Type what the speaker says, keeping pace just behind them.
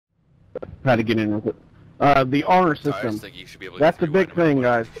how to get in with it. The honor system. That's the big thing,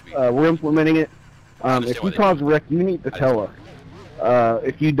 guys. We're implementing it. If you cause a wreck, you need to tell us.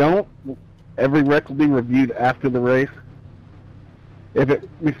 If you don't, every wreck will be reviewed after the race.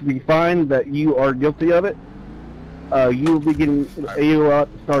 If we find that you are guilty of it, you will be getting AO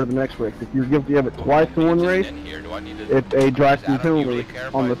at the start of the next race. If you're guilty of it twice in one race, it's a drive-through penalty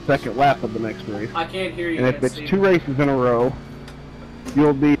on the second lap of the next race. I can't hear you. And if it's 2 races in a row,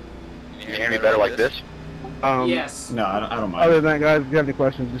 you'll be... Can you hear me better like this? Yes. No, I don't mind. Other than that, guys, if you have any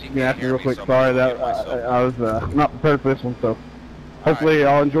questions, just ask me real quick. Sorry that I was not prepared for this one, so hopefully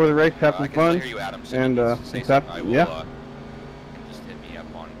I'll enjoy the race, have some fun, and yeah. Just hit me up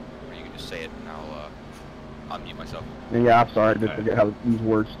on, or you can just say it, and I'll unmute myself. And yeah, I'm sorry, I did forget how to use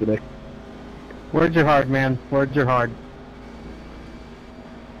words today. Words are hard, man. Words are hard.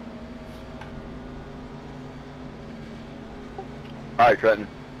 Alright, Trenton.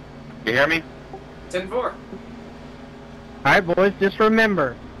 You hear me? 10-4. Alright, boys, just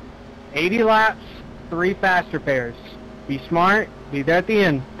remember, 80 laps, 3 fast repairs. Be smart, be there at the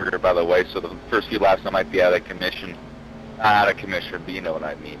end. We're here, by the way, so the first few laps I might be out of commission. Not out of commission, but you know what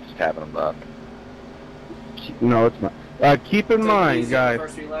I mean, just having them up. No, it's not. Keep in mind,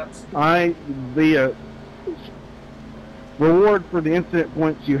 guys, the reward for the incident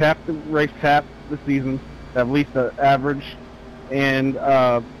points, you have to race half the season, at least the average, and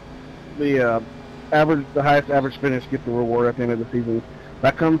the highest average finish gets the reward at the end of the season.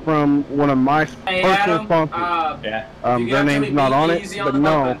 That comes from one of my personal sponsors. Their name's not on it, but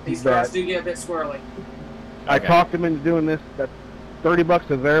no, these cars do get a bit squirrely. I talked them into doing this. That's $30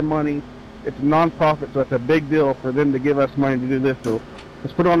 of their money. It's a non-profit, so it's a big deal for them to give us money to do this. So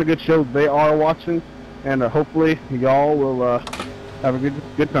let's put on a good show. They are watching, and hopefully y'all will have a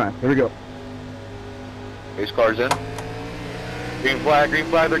good time. Here we go. Race cars in. Green flag,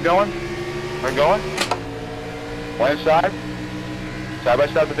 they're going. They're going. One inside. Side by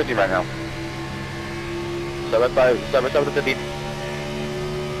side with the 50 right now. Side by side with the 50.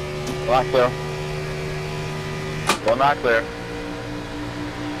 Not clear. One not clear.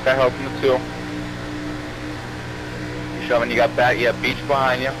 Guy helping the 2. You're shoving, you got back, you have Beach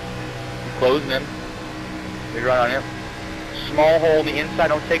behind you. You're closing in. Big right on you. Small hole on the inside,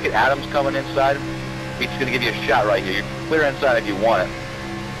 don't take it. Adam's coming inside. Beach is going to give you a shot right here. You're clear inside if you want it.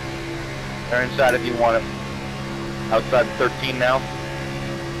 Clear inside if you want it. Outside the 13 now.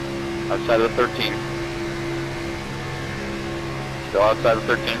 Outside of the 13. Still outside of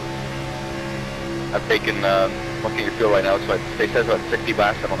the 13. I've taken, looking at your field right now, so they says about 60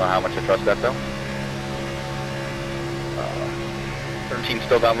 laps. I don't know how much I trust that though. 13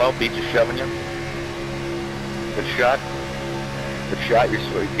 still down low. Beach is shoving you. Good shot. Good shot.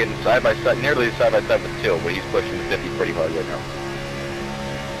 You're getting side by side, nearly side by side with Till, but he's pushing the 50 pretty hard right now.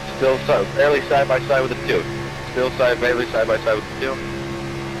 Still barely side by side with the 2. Still barely side by side with the 2.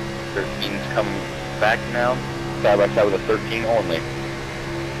 13's coming back now. Side by side with a 13 only.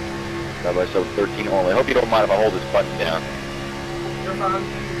 Side by side with 13 only. I hope you don't mind if I hold this button down. You're fine.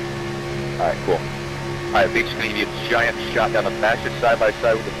 Alright, cool. Alright, Beach is going to give you a giant shot down the back. Just side by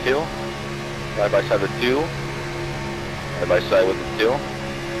side with the 2. Side by side with the 2. Side by side with the 2.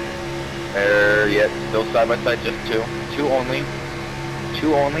 There, yet, still side by side, just 2. 2 only.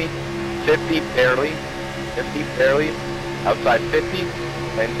 2 only. 50 barely. 50 barely. Outside 50.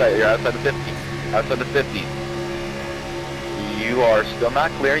 Inside, you're outside the 50. Outside the 50. You are still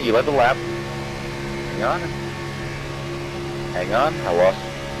not clear. You led the lap. Hang on. Hang on. I lost.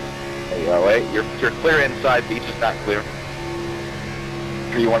 There you go. Wait. You're clear inside. Beach is not clear.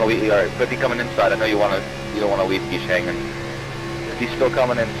 You want to leave. All right. 50 coming inside. I know you don't want to leave Beach hanging. 50 still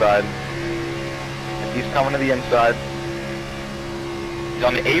coming inside. 50's coming to the inside. He's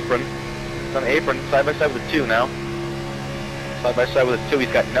on the apron. He's on the apron. Side by side with the 2 now. Side by side with the 2.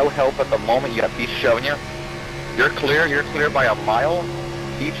 He's got no help at the moment. You got Beach shoving you. You're clear by a mile.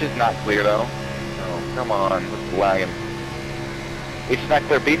 Beach is not clear though. Oh, come on, it's lagging. Beach is not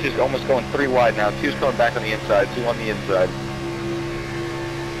clear. Beach is almost going 3 wide now. 2's coming back on the inside. 2 on the inside.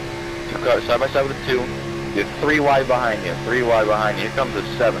 2 cars side by side with the 2. You have 3 wide behind you. 3 wide behind you. Here comes the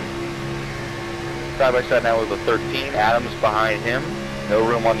 7. Side by side now with the 13. Adam's behind him. No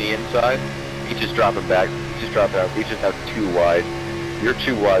room on the inside. Beach is dropping back. Beach is dropping out. Beach is now 2 wide. You're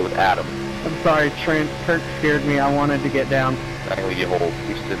 2 wide with Adam. I'm sorry, Trent. Kurt scared me. I wanted to get down. Technically, you hold.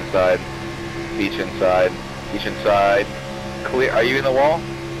 Beach inside. Beach inside. Beach inside. Clear. Are you in the wall?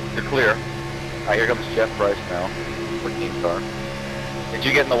 You're clear. Alright, here comes Jeff Price now. 14 car. Did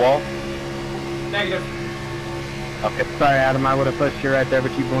you get in the wall? Negative. Okay. Sorry, Adam. I would have pushed you right there,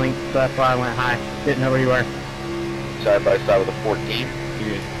 but you blinked, so that's why I went high. Didn't know where you were. Side by side with the 14.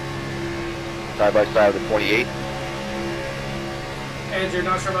 Side by side with the 28. Andrew,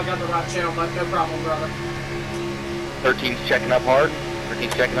 not sure if I got the right channel, but no problem, brother. 13's checking up hard.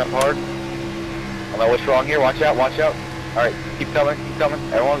 13's checking up hard. I don't know what's wrong here. Watch out, watch out. Alright, keep coming, keep coming.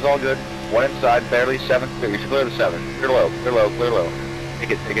 Everyone's all good. One inside, barely 7. You should clear the 7. Clear low, clear low, clear low. Take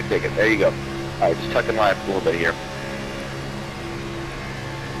it, take it, take it. There you go. Alright, just tuck in line a little bit here.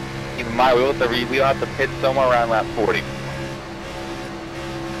 Keep in mind, we'll have to pit somewhere around lap 40.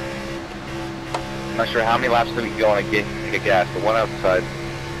 I'm not sure how many laps that we can go on and get gas, but one outside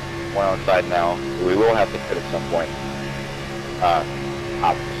now. So we will have to pit at some point.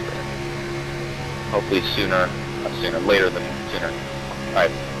 Obviously. Hopefully sooner, not sooner, later than sooner.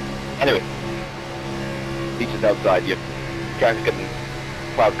 Alright. Anyway. Beach is outside. You guys are getting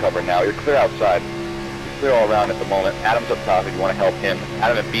cloud cover now. You're clear outside. You're clear all around at the moment. Adam's up top if you want to help him.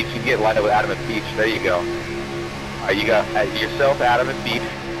 Adam and Beach, you can get lined up with Adam and Beach. There you go. Alright, you got yourself, Adam and Beach.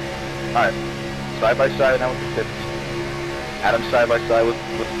 Alright. Side by side now with the 50. Adam side by side with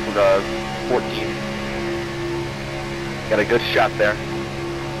 14. Got a good shot there.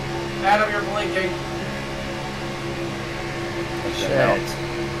 Adam, you're blinking. Shit.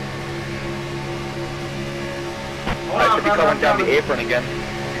 Alright, so be coming down the apron again.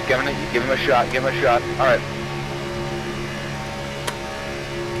 Give him a shot, give him a shot. Alright.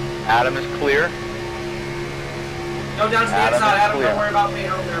 Adam is clear. Go down to the inside, Adam. Don't worry about me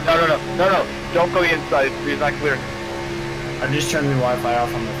out there. No. Don't go inside. He's not clear. I'm just turning the Wi-Fi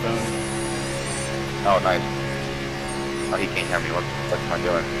off on my phone. Oh, nice. Oh, he can't hear me. What am I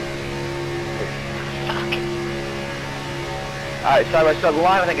doing? Fuck. Alright, side by side the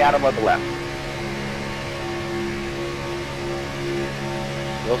line. I think Adam led the left.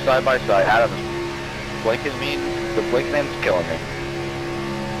 Still side by side. Adam blinking me. The blink name's killing me.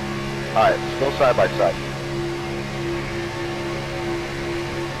 Alright, still side by side.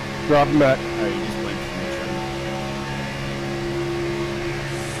 Drop him back. Oh, you just blinked from each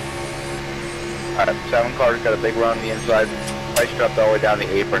other. Alright, 7 cars got a big run on the inside. Price dropped all the way down the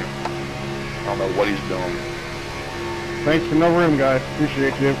apron. I don't know what he's doing. Thanks for no room, guys.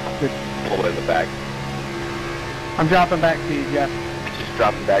 Appreciate you. A little bit in the back. I'm dropping back to you, Jeff. Just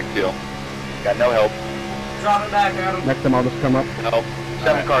dropping back too. Got no help. Drop it back, Adam. Next time I'll just come up. No.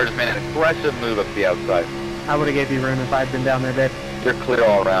 7 cars made an aggressive move up the outside. I would have gave you room if I'd been down there, babe. You're clear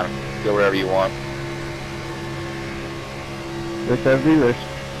all around. Go wherever you want. Just as we wish.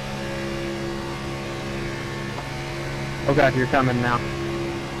 Oh god, you're coming now.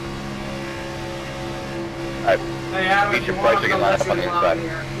 Alright. Hey, Adam, Beach if your you price, want, you I'm can gonna line let up you on the in inside. line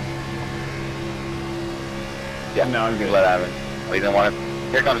here. Yeah, No, I'm good. Let Adam in. Oh, you didn't want to.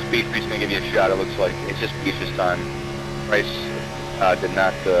 Here comes Beach. Beach's gonna give you a shot. It looks like it's just Beach's time. Price did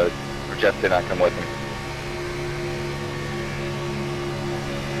not. Or Jeff did not come with him.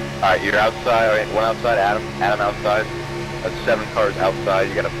 Alright, you're outside. Alright, one outside. Adam outside. That's 7 cars outside.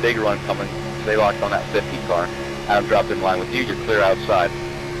 You got a big run coming. Stay locked on that 50 car. Adam dropped in line with you. You're clear outside.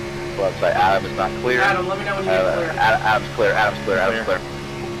 Go outside. Adam is not clear. Adam, let me know when you get clear. Adam's clear. Adam's clear. Adam's clear.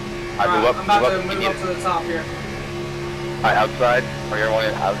 Alright, move up. I'm about to move move up to the top here. Alright, outside. Or you're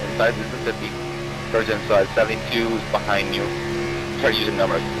only out inside. This is the 50. Cars inside. 72 is behind you. Start using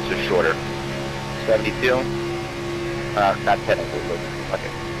numbers. It's just shorter. 72. Not technically, but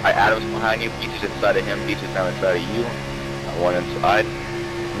okay. Alright, Adam's behind you. Beach is inside of him. Beach is now inside of you. One inside.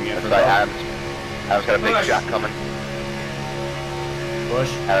 Inside Adam's got a big shot coming. Push.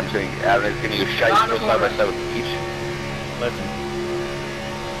 Adam is giving you a shot. You're still side by side with Beach. Listen.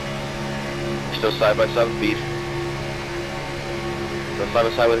 Still side by side with Beach. Still side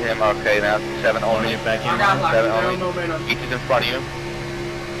by side with him. Okay, now 7 only. Get back in. I got like 7 no only. momentum. Beach is in front of you.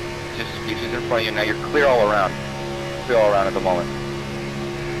 Beach is in front of you. Now you're clear all around. Clear all around at the moment.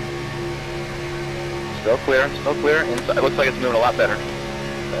 Still clear. Still clear. Inside. It looks like it's moving a lot better.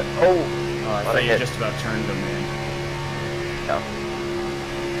 Oh! I thought you just about turned them in. No.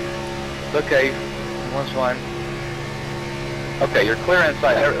 It's okay. One's fine. Okay, you're clear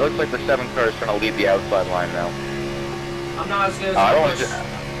inside. It looks like the 7 car is trying to lead the outside line now. I'm not as good as I don't want to.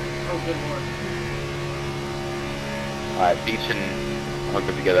 Oh, good lord. Alright, Beach and hook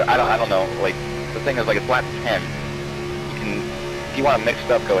it together. I don't know. Like, the thing is, like, it's lap 10. You can, if you want to mix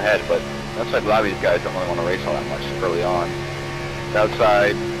stuff, go ahead, but that's like a lot of these guys don't really want to race all that much early on. It's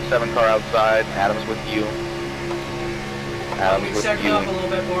outside, 7 car outside, Adam's with you. Adam's with Check you. up a little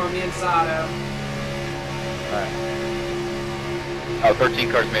bit more on the inside, Adam. Alright. Oh,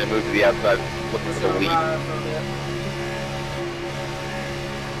 13 cars made a move to the outside, looking for the lead.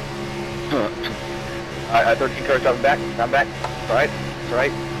 Alright, 13 cars dropping back. Come back. It's alright. It's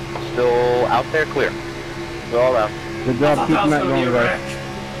alright. Still out there, clear. Still all around. Good job keeping that going, guys.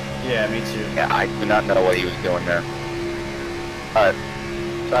 Yeah, me too. Yeah, I do not know what he was doing there. Alright,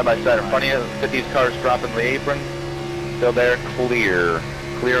 side by side in front of you, 50's cars dropping the apron. Still there, clear.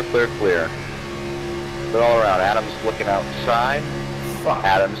 Clear, clear, clear. They're all around. Adam's looking outside. Fuck.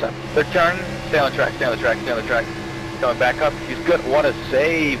 Adam's, they're turning. Stay on the track, stay on the track, stay on the track. Coming back up. He's good. What a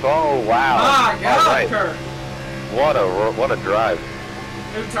save. Oh, wow. Ah, God, all right. Kurt. What a drive.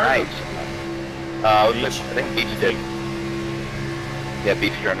 Who turned Nice. him? I think Beach did. Yeah,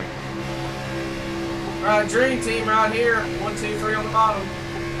 Beach turned him. Right, dream team right here. 1, 2, 3 on the bottom.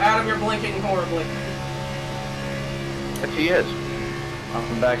 Adam, you're blinking horribly. Yes, he is. Off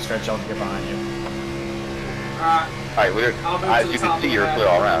the backstretch, I'll get behind you. Alright. Alright, as you can see, you're clear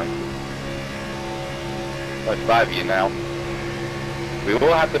all around. There's 5 of you now. We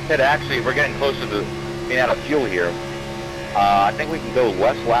will have to pit. Actually, we're getting closer to being out of fuel here. I think we can go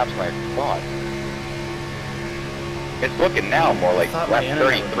less laps than I thought. It's looking now more like lap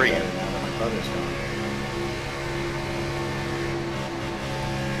 33. I'm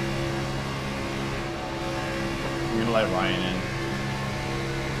gonna let Ryan in.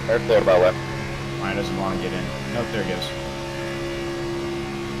 They're clear about left. Ryan doesn't want to get in. Nope, there he goes.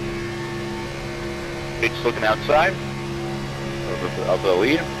 Beach looking outside. Of the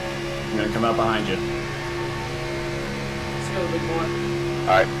lead. I'm gonna come out behind you. Let's go, big boy.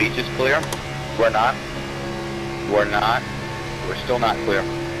 Alright, Beach is clear. We're not. We're not. We're still not clear.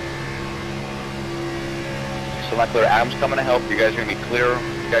 Still not clear. Adam's coming to help. You guys are going to be clear.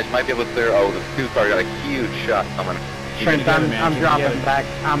 You guys might be able to clear. Oh, the 2 car got a huge shot coming. Trent, I'm dropping back.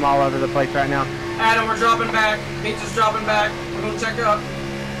 I'm all over the place right now. Adam, we're dropping back. Beach is dropping back. We're going to check up.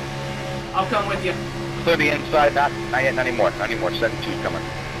 I'll come with you. Clear the inside. Not yet. Not anymore. Not anymore. 7-2's coming.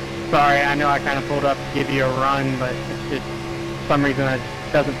 Sorry, I know I kind of pulled up to give you a run, but it's just, for some reason, it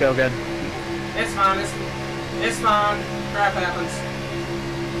doesn't feel good. It's fine. It's fine. Crap happens.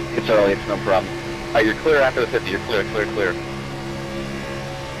 It's early. It's no problem. Alright, you're clear after the 50. You're clear, clear, clear.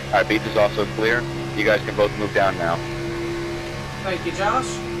 Alright, Beach is also clear. You guys can both move down now. Thank you, Josh.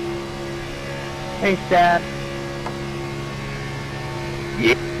 Thanks, Dad.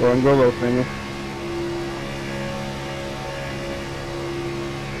 Yeah. Go and go low, single.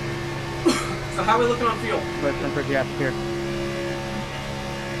 So how are we looking on fuel? Listen for Jeff here.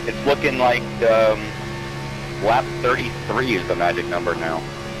 It's looking like lap 33 is the magic number now.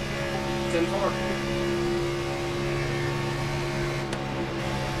 10-4.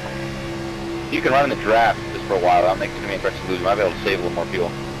 You can run in the draft just for a while. That'll make it to me impressive lose. You might be able to save a little more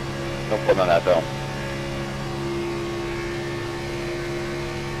fuel. Don't put on that though.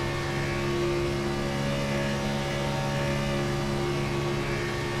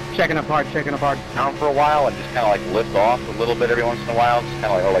 Checking apart. Down for a while and just kind of like lift off a little bit every once in a while. Just kind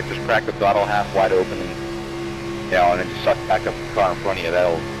of like, oh, like just crack the throttle half wide open and, you know, and then just suck back up the car in front of you.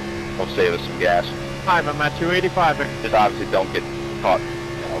 That'll save us some gas. I'm at 285. Just obviously don't get caught,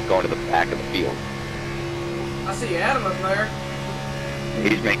 you know, going to the back of the field. I see Adam up there.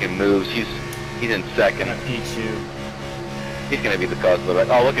 He's making moves. He's in second. I'm at P2. He's going to be the cause of the wreck.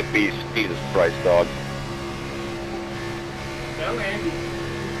 Oh, look at Beast. Jesus Christ, dog. Go, Andy.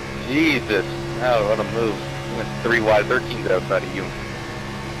 Jesus. Oh, what a move. He went 3 wide. 13's outside of you.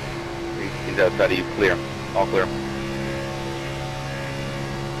 13's outside of you. Clear. All clear.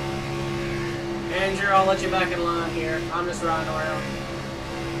 Andrew, I'll let you back in line here. I'm just riding around.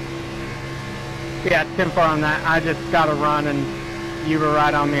 Yeah, 10-4 on that. I just got to run, and you were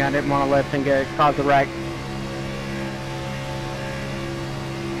right on me. I didn't want to lift and cause a wreck.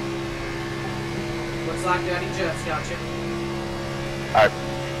 Looks like Daddy Jeff's got you. Alright.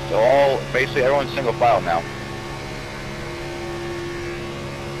 So basically everyone's single file now.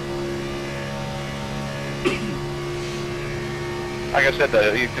 Like I said,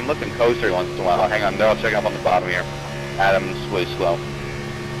 you can look in coast every once in a while. Hang on, I'll check up on the bottom here. Adam's way slow.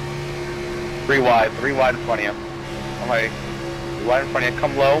 3 wide in front of you. Alright, 3 wide in front of you.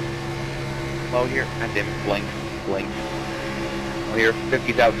 Come low. Low here. God damn it, blink. Oh, here,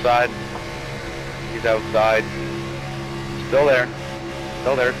 50's outside. He's outside. Still there.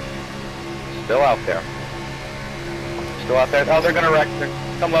 Still out there. Oh, they're gonna wreck.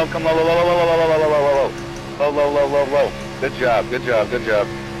 Come low. Low. Good job.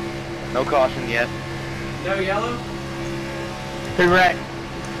 No caution yet. No yellow? Who wrecked?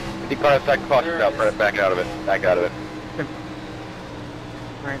 He caught us that caution out. Back out of it.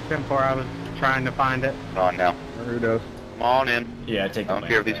 Alright, 10-4. I was trying to find it. Come on now. Who does? Come on in. Yeah, take I don't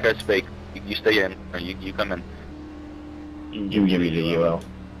care if these guys fake. You stay in, or you come in. You can give me the UL.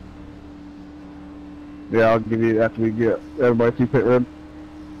 Yeah, I'll give you after we get everybody through pit road.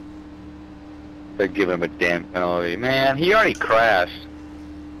 They're giving him a damn penalty. Man, he already crashed.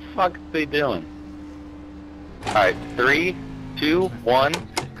 fuck are they doing? Alright, 3, 2, 1.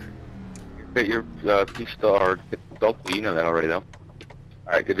 Get your still hard. You know that already though.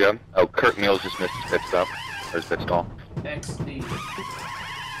 Alright, good job. Oh, Kurt Mills just missed his pit stop. Or his pit stall. XD.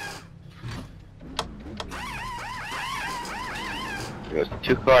 There goes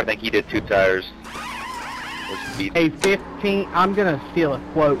 2 car, I think he did 2 tires. Hey, 15, I'm gonna steal a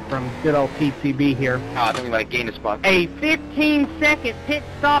quote from good old PCB here. Oh, I think we might gain a spot. A 15-second pit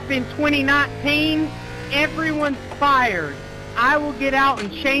stop in 2019, everyone's fired. I will get out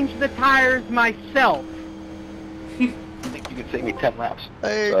and change the tires myself. I think you can save me 10 laps.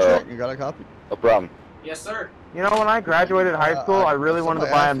 Hey, Trent, you got a copy? No problem. Yes, sir. You know, when I graduated high school, I really wanted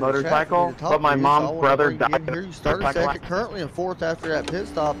to buy a motorcycle, but my mom's brother died. Here, you started second, currently in 4th after that pit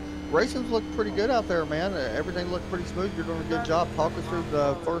stop. Racing's looked pretty good out there, man. Everything looked pretty smooth. You're doing a good job. Talk us through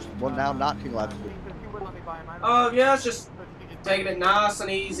the first, well, now 19 laps. Yeah, it's just taking it nice and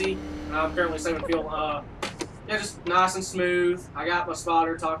easy. I'm currently saving fuel. Yeah, just nice and smooth. I got my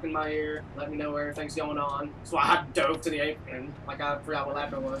spotter talking in my ear, letting me know where everything's going on. That's why I dove to the apron. Like, I forgot what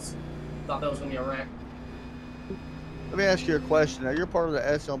lap it was. Thought that was going to be a wreck. Let me ask you a question. Now, you're part of the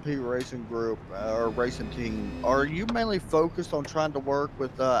SMP racing group, or racing team. Are you mainly focused on trying to work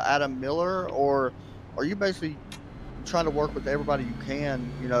with Adam Miller, or are you basically trying to work with everybody you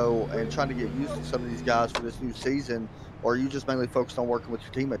can, you know, and trying to get used to some of these guys for this new season, or are you just mainly focused on working with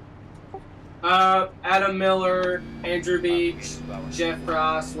your teammates? Adam Miller, Andrew Beach, Jeff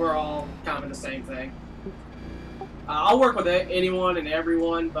Price, we're all kind of the same thing. I'll work with anyone and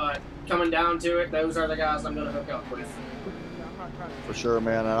everyone, but coming down to it, those are the guys I'm going to hook up with. For sure,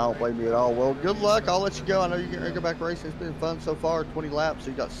 man, and I don't blame you at all. Well, good luck. I'll let you go. I know you're going to go back racing. It's been fun so far, 20 laps,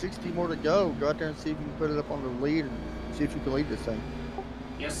 so you got 60 more to go. Go out there and see if you can put it up on the lead and see if you can lead this thing.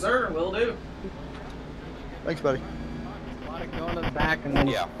 Yes, sir. Will do. Thanks, buddy. A lot of going to the back and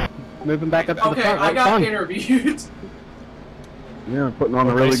then moving back up to the front. Okay, I got interviewed. Yeah, putting on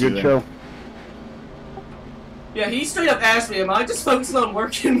a really good show. Yeah, he straight up asked me, am I just focusing on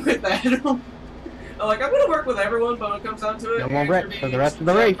working with Adam? I'm like, I'm going to work with everyone, but when it comes down to it, no more wrecks for the rest of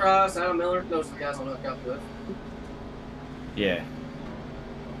the race. Price, Adam Miller, those are the guys I'm going to hook up with. Yeah.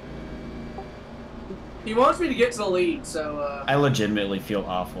 He wants me to get to the lead, so... I legitimately feel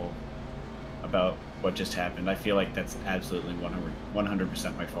awful about what just happened. I feel like that's absolutely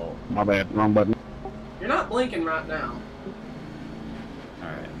 100% my fault. My bad, wrong button. You're not blinking right now.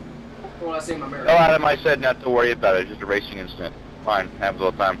 Alright. When I see my mirror. No, Adam, I said not to worry about it. It's just a racing incident. Fine, happens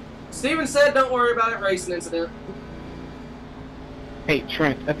all the time. Steven said don't worry about it, racing incident. Hey,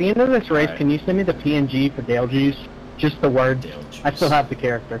 Trent, at the end of this race, can you send me the PNG for Dale Juice? Just the word. Dale Juice. I still have the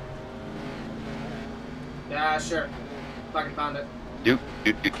character. Yeah, sure. If I can find it.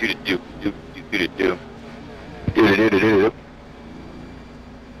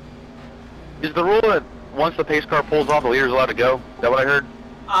 Is the rule that once the pace car pulls off, the leader's allowed to go? Is that what I heard?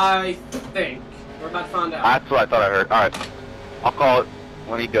 I think. We're about to find out. That's what I thought I heard. Alright. I'll call it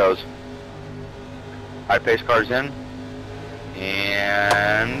when he goes. Alright, pace car's in.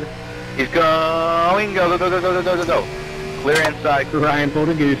 And... he's going! Go, go, go, go, go, go, go, go! Clear inside. Ryan pulled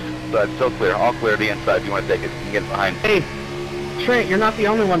a goose. That's still clear. I'll clear the inside if you want to take it. You can get it behind. Hey, Trent, you're not the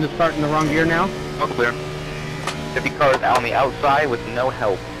only one that's starting the wrong gear now. I'll clear. 50 cars out on the outside with no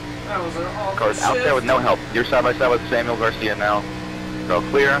help. That was an awful Cars out there with no help. You're side by side with Samuel Garcia now. All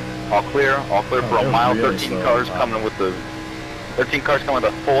clear, all clear, all clear for a mile. 13 cars coming with the 13 cars coming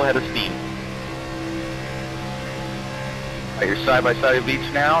with a full head of steam. Alright, you're side by side of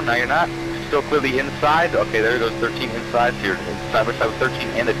each now. Now you're not. Still clear the inside. Okay, there goes 13 inside. So you're side by side with 13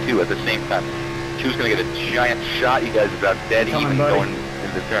 and a 2 at the same time. 2's gonna get a giant shot. You guys are about dead even going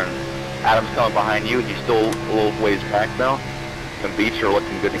into turn. Adam's coming behind you. He's still a little ways back though. And Beach are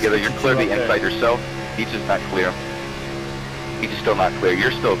looking good together. You're clear the inside yourself. Beach is not clear. Beach is still not clear.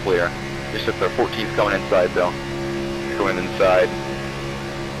 You're still clear. You're still there. 14's coming inside though. You're going inside.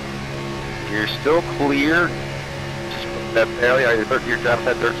 You're still clear. Just that barely. You're down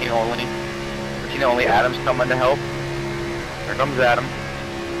at 13 only. 13 only. Adam's coming to help. Here comes Adam.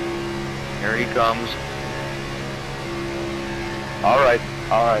 Here he comes. Alright,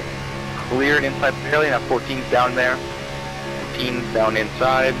 alright. Cleared inside barely. Now 14's down there. 14's down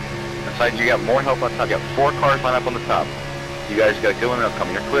inside. Inside you got more help on top. You got 4 cars lined up on the top. You guys got good enough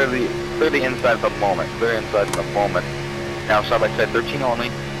coming. You're clear the inside at the moment. Clear inside at the moment. Now side by side 13 only.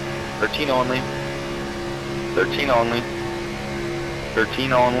 13 only. 13 only.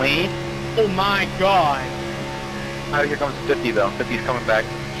 13 only. Oh my god. Alright, here comes 50 though. 50's coming back.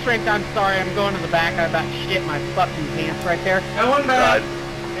 Trent, I'm sorry, I'm going to the back. I about shit my fucking pants right there. Going back.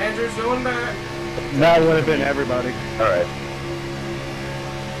 Andrew's going back. That would have been everybody. Alright.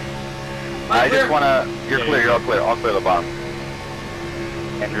 I just wanna, you're clear, you're all clear. I'll clear the bottom.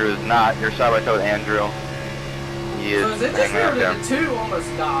 Andrew is not. You're side by side with Andrew. He is. So is it just weird that the two almost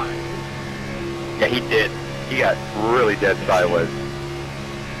died? Yeah, he did. He got really dead sideways.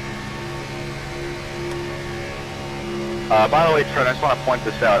 By the way, Trent, I just want to point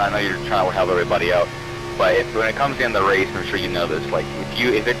this out. I know you're trying to help everybody out, but when it comes to the end of the race, I'm sure you know this. Like,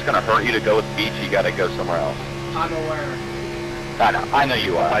 if it's gonna hurt you to go with beach, you gotta go somewhere else. I'm aware. I know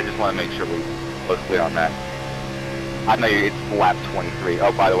you are. I just want to make sure we both clear on that. I know it's lap 23.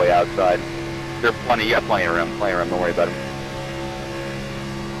 Oh, by the way, outside. There's plenty. You got plenty of room. Don't worry about him.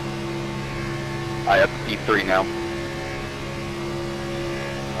 I have P3 now.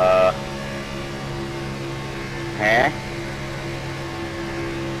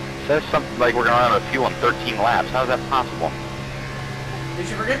 Says something like we're gonna run out of fuel in 13 laps. How is that possible? Did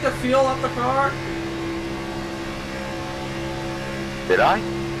you forget to fuel up the car? Did I?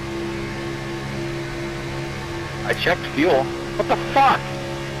 I checked fuel. What the fuck?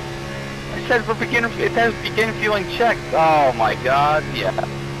 I said for beginner, it says begin fueling checked. Oh my god, yeah.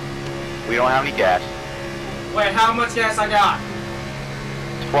 We don't have any gas. Wait, how much gas I got?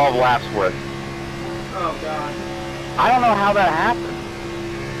 12 laps worth. Oh god. I don't know how that happened.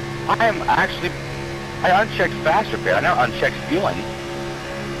 I unchecked faster pit. I never unchecked fueling.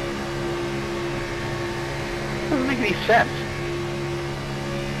 Doesn't make any sense.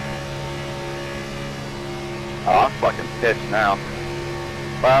 Oh, I'm fucking pissed now.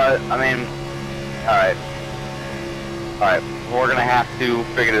 But, I mean, alright. Alright, we're gonna have to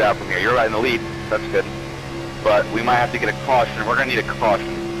figure it out from here. You're right in the lead, that's good. But we might have to get a caution. We're gonna need a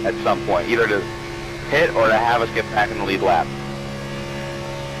caution at some point, either to hit or to have us get back in the lead lap.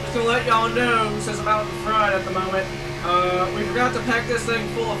 Just to let y'all know, since I'm out in front at the moment, we forgot to pack this thing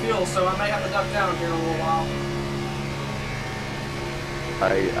full of fuel, so I may have to duck down here in a little while.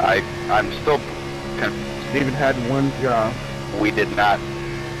 I'm still confused. Steven had one job. We did not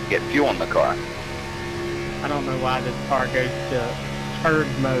get fuel in the car. I don't know why this car goes to turd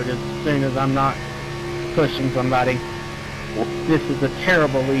mode as soon as I'm not pushing somebody. This is a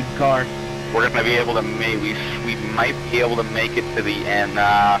terrible lead car. We're gonna be able to we might be able to make it to the end.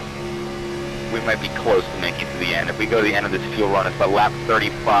 We might be close to making it to the end. If we go to the end of this fuel run, it's about lap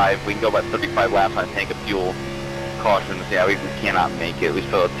 35. We can go about 35 laps on a tank of fuel. Cautions, yeah, we cannot make it. We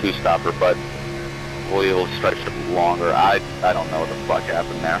still have a two-stopper, but we'll stretch it longer. I don't know what the fuck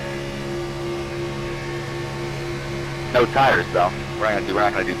happened there. No tires though. We're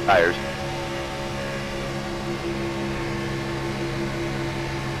not gonna do tires.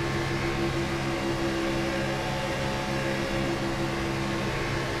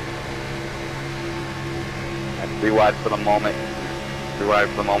 At 3 wide for the moment. 3 wide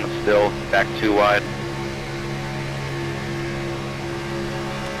for the moment still. Back 2 wide.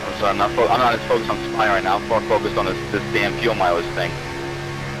 I'm not as focused on spy right now. I'm more focused on this damn fuel mileage thing.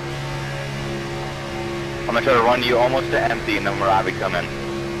 I'm gonna try to run you almost to empty, and then we're out. We come in.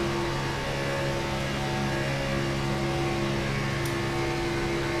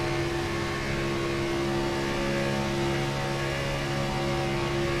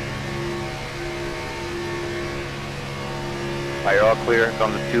 Alright, you're all clear.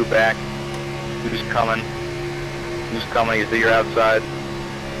 Comes the 2 back. Who's coming? Who's coming? You see you're outside.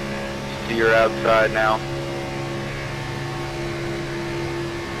 You're outside now.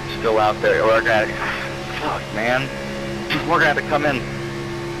 Still out there. We're gonna fuck, man. We're gonna have to come in.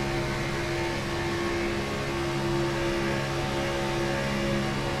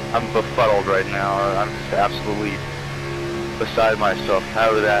 I'm befuddled right now. I'm just absolutely beside myself.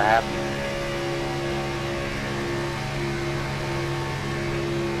 How did that happen?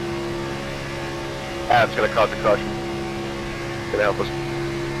 It's gonna cause a caution. It's gonna help us.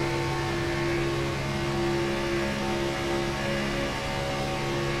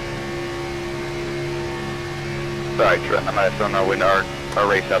 Sorry, Trent, I might have thrown our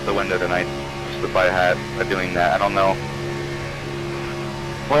race out the window tonight, just by doing that. I don't know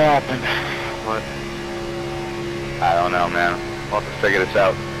what happened, but I don't know, man. We'll have to figure this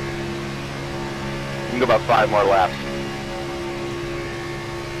out. We can go about 5 more laps.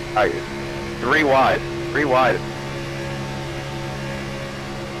 Alright, 3 wide. 3 wide.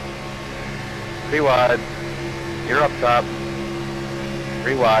 3 wide. You're up top.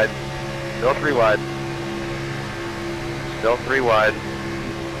 3 wide. Still 3 wide. Still 3 wide.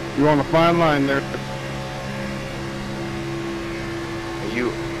 You're on a fine line there. Are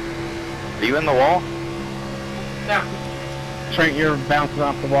you in the wall? Yeah. Trent, you're bouncing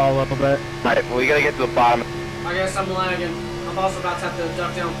off the wall a little bit. Alright, well, we gotta get to the bottom. I guess I'm lagging. I'm also about to have to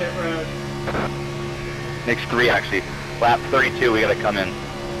duck down pit road. Next 3, actually. Lap 32, we gotta come in.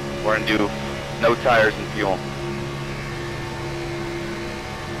 We're gonna do no tires and fuel.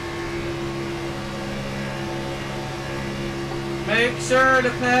 Make sure to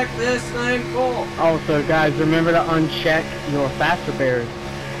pack this thing full. Also, guys, remember to uncheck your faster bearers.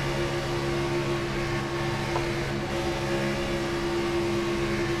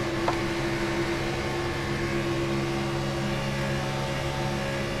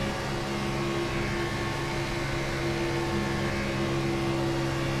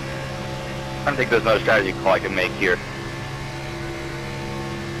 I don't think there's no strategy call I can make here.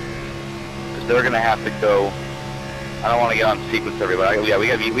 Because they're gonna have to go. I don't want to get on sequence with everybody. Yeah, we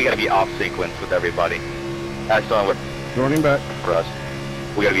gotta be off sequence with everybody. That's the only way Joining back. for us.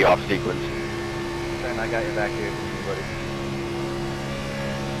 We gotta be off sequence. And I got you back here, buddy.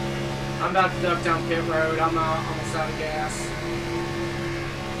 I'm about to duck down pit road. I'm almost out of gas.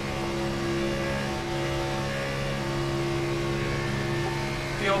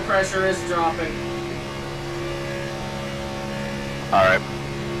 Fuel pressure is dropping. Alright.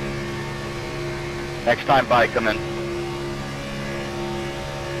 Next time by, come in.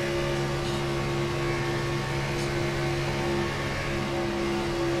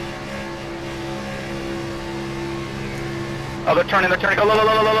 Oh, they're turning, go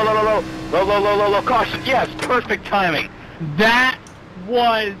low, caution, yes, perfect timing. That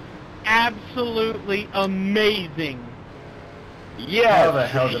was absolutely amazing. Yes, How the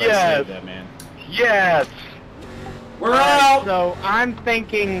hell did I save that, man? Yes. We're out! So I'm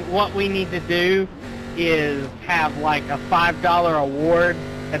thinking what we need to do is have like a $5 award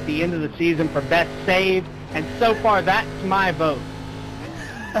at the end of the season for best save, and so far that's my vote.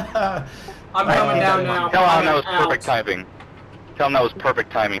 I'm coming down now. Tell him that was perfect timing. Tell him that was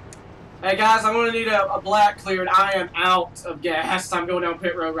perfect timing. Hey guys, I'm gonna need a black cleared. I am out of gas. I'm going down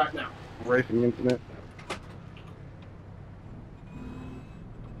pit road right now. Racing incident.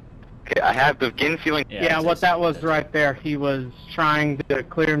 Okay, I have the begin feeling. Yeah, what that was right there, he was trying to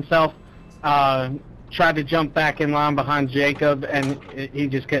clear himself, tried to jump back in line behind Jacob, and he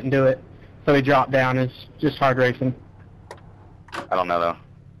just couldn't do it. So he dropped down. It's just hard racing. I don't know though.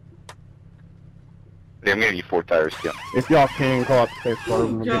 Yeah, I'm gonna need 4 tires too. If y'all can, call out the space car.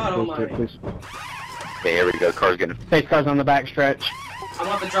 God almighty. Please. Okay, here we go. Car's getting. Pace car's on the back stretch. I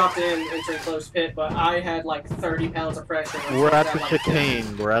want the dropped in entry close pit, but I had like 30 pounds of pressure. We're at the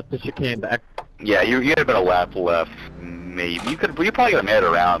chicane. We're at the chicane back. Yeah, you had about a lap left. Maybe you probably could have made it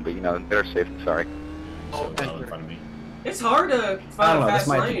around, but you know, better safe than sorry. So in front of me. It's hard to find a fast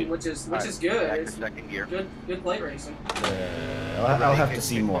lane, which is good. Back to It's second gear. good plate racing. I'll have to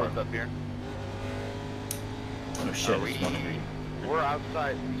see more. Up here. Oh shit, Are we- it's one of me. We're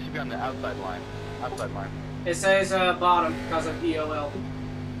outside. We should be on the outside line. Outside line. It says bottom because of EOL.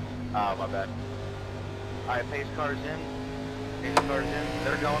 Oh, my bad. Alright, pace cars in. Pace cars in.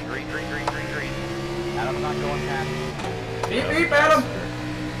 They're going green. Adam's not going past. Beep, Adam!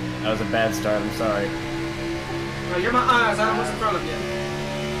 That was a bad start, I'm sorry. No, you're my eyes. Adam was in front of you.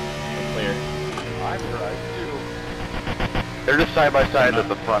 I'm clear. I'm right, too. They're just side by side at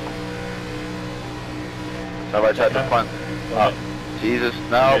the front. Side by side at the front. Oh, Jesus,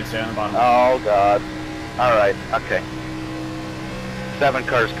 no. Okay, stay on the bottom. Oh, God. Alright, okay. 7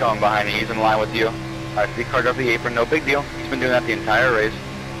 cars coming behind me. He's in line with you. Alright, 3 cars off the apron. No big deal. He's been doing that the entire race.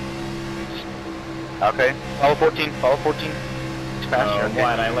 Okay. Follow 14. Follow 14. He's faster. Okay.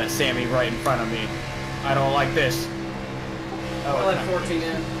 Why'd I let Sammy right in front of me? I don't like this. I'll let 14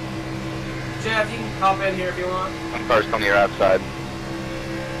 in. Jeff, you can hop in here if you want. 1 car's coming here outside.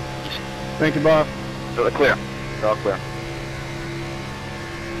 Thank you, Bob. So they're clear. They're all clear.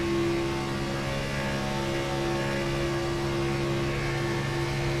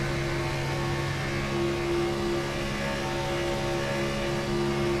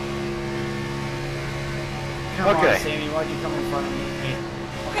 Come Okay. on, Sammy, why'd you come in front of me?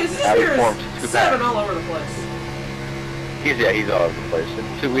 Okay, this That here reforms. is Too 7 bad. all over the place. He's all over the place.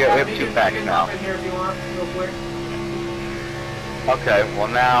 We have You 2 can- packs you can now. hop in here if you want, real quick. Okay, well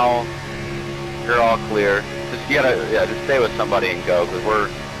now you're all clear. Just just stay with somebody and go, because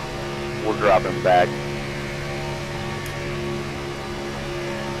we're dropping back.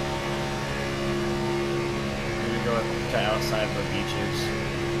 I'm gonna go to outside the beaches.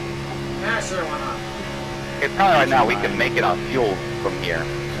 Yeah, sure, why not? It's probably right now we can make it on fuel from here.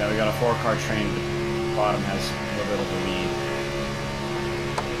 Yeah, we got a 4-car train. The bottom has a little bit of a lead.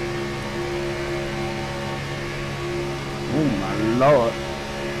 Oh my lord.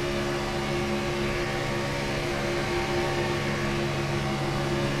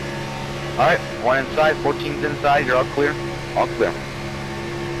 Alright, 1 inside, 14's inside, you're all clear? All clear.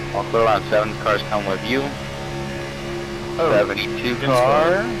 All clear on 7 cars coming with you. 72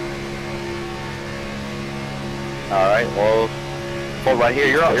 car. Alright, well, hold right here.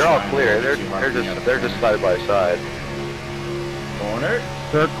 You're all clear. They're just side by side. Corner.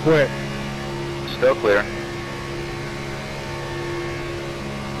 They're quick. Still clear.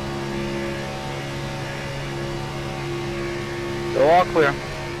 Still all clear.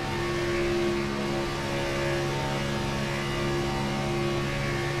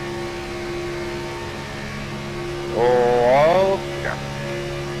 All clear.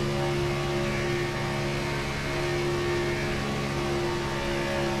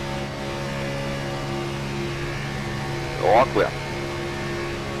 All clear.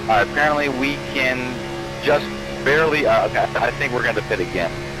 Alright, apparently we can just barely, okay, I think we're going to pit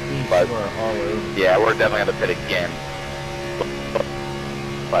again. But, yeah, we're definitely going to pit again.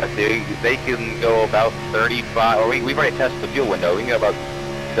 But they can go about 35, or we've already tested the fuel window, we can go about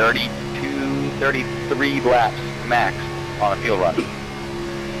 32, 33 laps max on a fuel run.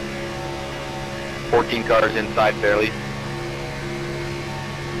 14 cars inside barely.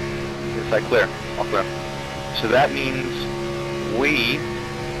 Inside clear, all clear. So that means we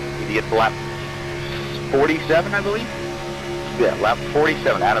need to get to lap 47, I believe? Yeah, lap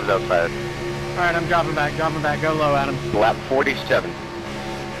 47, Adam's outside. Alright, I'm dropping back, go low, Adam. Lap 47.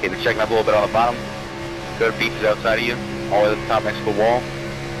 Okay, they're checking up a little bit on the bottom. Go to beaches outside of you, all the way to the top next to the wall.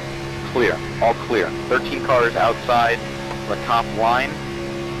 Clear, all clear. 13 cars outside the top line.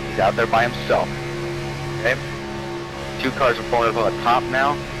 He's out there by himself. Okay? 2 cars are pulling up on the top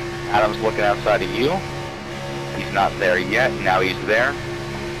now. Adam's looking outside of you. He's not there yet. Now he's there.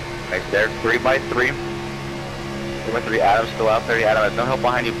 Nice there. 3 by 3. 3 by 3. Adam's still out there. Adam has no help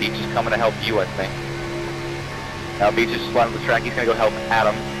behind you. Beach is coming to help you, I think. Now Beach is sliding the track. He's going to go help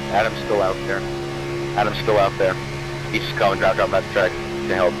Adam. Adam's still out there. Adam's still out there. Beach is coming, dropping that track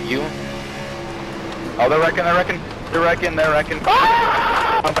to help you. Oh, they're wrecking.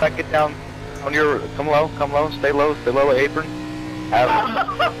 Ah! Come back, get down. On your, come low, stay low, apron.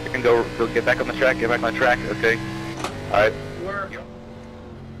 Adam, you can go get back on the track, okay. Alright.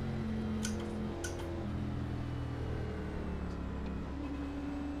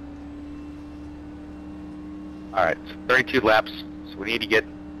 Alright, so 32 laps, so we need to get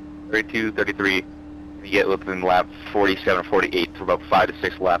 32, 33, we get within lap 47, 48, so about 5 to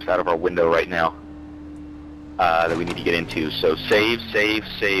 6 laps out of our window right now. That we need to get into. So save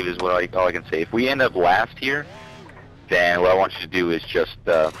is what all I can say. If we end up last here, then what I want you to do is just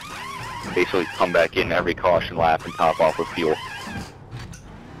basically come back in every caution lap and top off with fuel.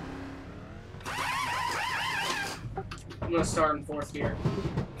 I'm gonna start in 4th gear.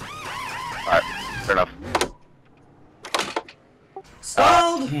 Alright, fair enough.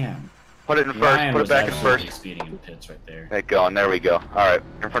 Stalled! Damn. Put it in first, put it back in first. Speeding in the pits right there. There you go, and there we go. Alright,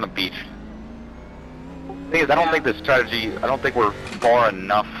 in front of Beach. The thing is, I don't think the strategy, I don't think we're far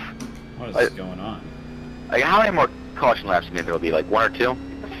enough. What is going on? Like, how many more caution laps do you think there'll be? Like 1 or 2? Get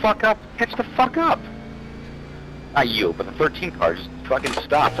the fuck up! Catch the fuck up! Not you, but the 13 car just fucking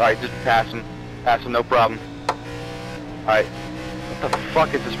stopped. Alright, just pass him, no problem. Alright, what the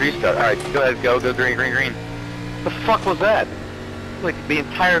fuck is this restart? Alright, go ahead, go green. What the fuck was that? Like the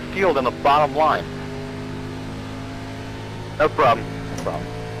entire field on the bottom line. No problem.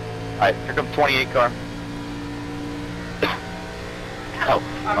 Alright, here comes 28 car. Oh,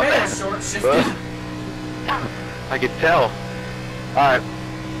 I made a short shift. I could tell. Alright.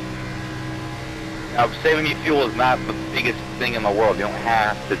 Now, saving you fuel is not the biggest thing in the world. You don't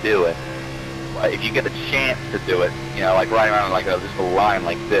have to do it. But if you get the chance to do it, you know, like riding around like just a line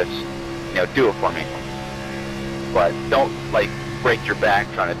like this, you know, do it for me. But don't, like, break your back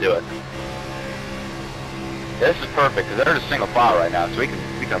trying to do it. This is perfect, because they're just single file right now, so we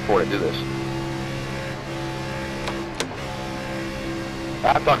can afford to do this.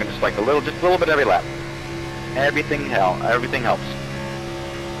 I'm talking just like a little bit every lap. Everything helps.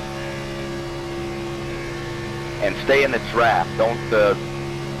 And stay in the draft. Don't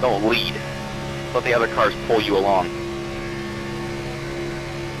lead. Let the other cars pull you along.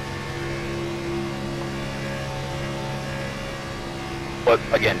 But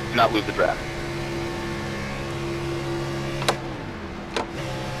again, do not lose the draft.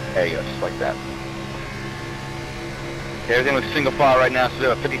 There you go, just like that. Everything looks single file right now, so we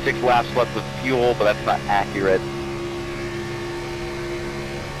have 56 laps left with fuel, but that's not accurate.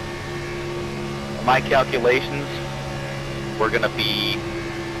 My calculations, we're going to be,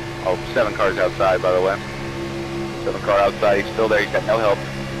 7 cars outside, by the way. 7 car outside, he's still there, he's got no help.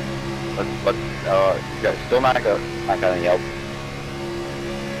 He's still not got any help.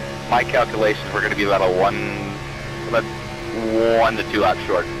 My calculations, we're going to be about 1 to 2 laps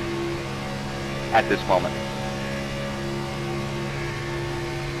short at this moment.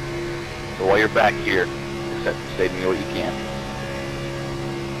 So while you're back here, Save me what you can.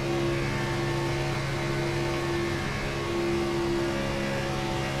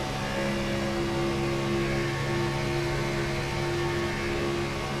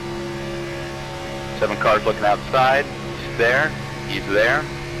 Seven cars looking outside. He's there. He's there.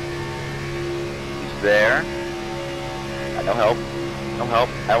 He's there. No help. No help.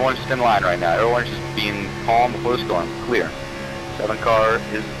 Everyone's just in line right now. Everyone's just being calm before the storm. Clear. 7 car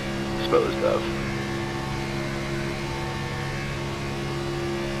is disposed of.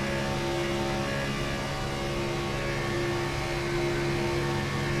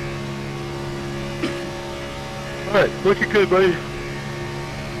 Alright, looking good, buddy.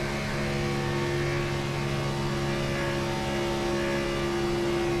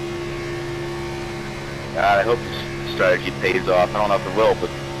 God, I hope this strategy pays off. I don't know if it will, but,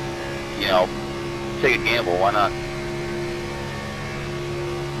 you know, take a gamble. Why not?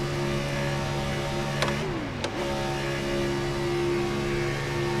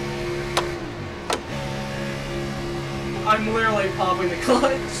 I'm literally popping the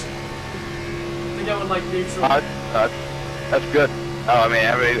clutch to go in like neutral. That's good. Oh, I mean,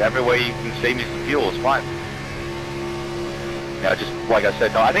 every way you can save me some fuel is fine. Yeah, just like I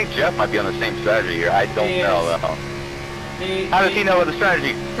said, no, I think Jeff might be on the same strategy here. I don't know, though. How does he know the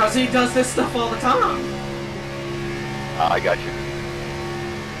strategy? Because he does this stuff all the time. I got you.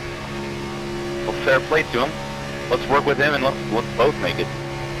 Well, fair play to him. Let's work with him and let's both make it.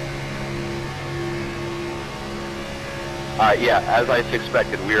 Alright, yeah, as I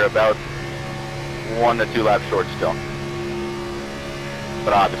expected, we are about 1 to 2 laps short still.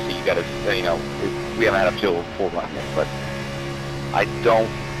 But obviously, you gotta, you know, we haven't had a full run yet, but I don't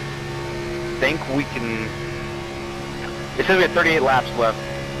think we can. It says we have 38 laps left.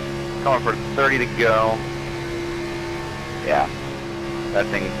 Coming for 30 to go. Yeah, that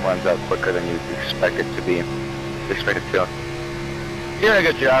thing runs out quicker than you expect it to be. Expect it to. You're doing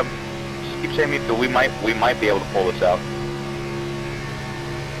a good job. Just keep saying me till we might be able to pull this out.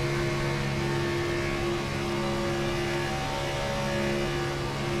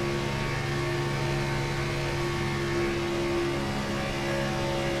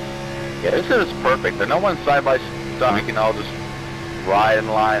 Yeah, this is perfect. There's no one side by side. We can all just ride in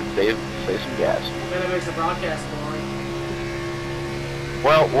line, save some gas. And it makes the broadcast boring.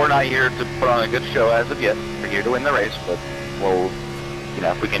 Well, we're not here to put on a good show as of yet. We're here to win the race, but we'll, you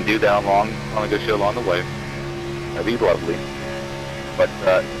know, if we can do that on a good show along the way, that'd be lovely. But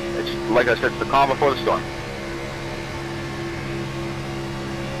it's like I said, it's the calm before the storm.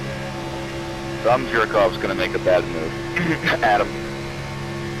 Some jerk-off's gonna make a bad move. Adam.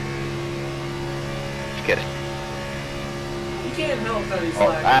 Get it. You can't help that he's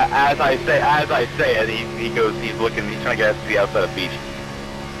like. As I say it, he's looking, he's trying to get to the outside of the beach.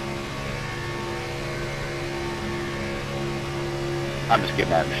 I'm just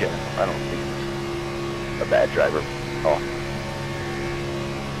giving him shit. I don't think he's a bad driver. Oh.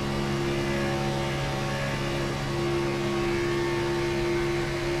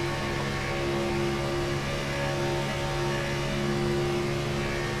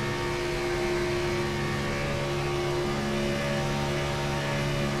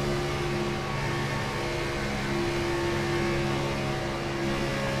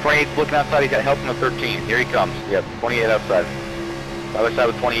 Looking outside, he's got help from the 13. Here he comes. Yep, 28 outside. Other side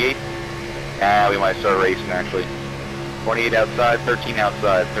with 28. We might start racing actually. 28 outside, 13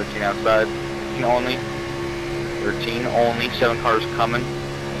 outside, 13 outside. 13 only. 13 only. 7 cars coming.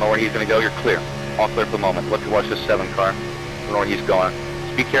 Don't know where he's gonna go. You're clear. All clear for the moment. Let's watch this 7 car. Don't know where he's going.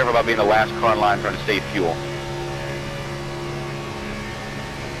 Just be careful about being the last car in line trying to save fuel.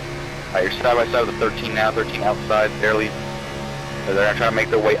 Alright, you're side by side with the 13 now. 13 outside, barely. So they're gonna try to make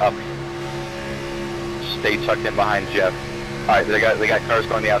their way up. Stay tucked in behind Jeff. Alright, they got cars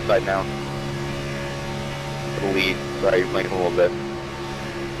going the outside now. For the lead. Sorry, you're blinking a little bit.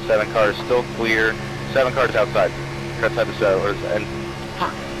 7 cars still clear. 7 cars outside. They're outside the 7, and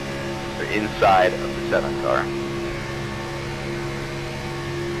they're inside of the 7 car.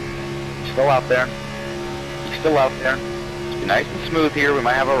 Still out there. He's still out there. Just be nice and smooth here. We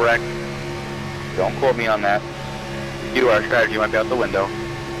might have a wreck. Don't quote me on that. Our strategy might be out the window.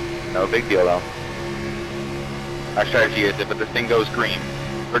 No big deal though. Our strategy is if this thing goes green,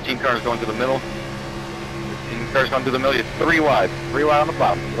 13 cars going to the middle, 13 cars going to the middle, it's 3 wide. 3 wide on the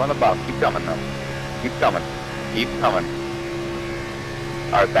bottom. 2 on the bottom. Keep coming though. Keep coming. Keep coming.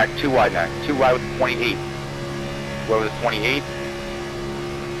 Alright, back 2 wide now. 2 wide with 28. Where was 28?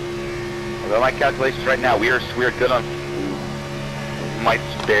 Well, my calculations right now, we are good on. We might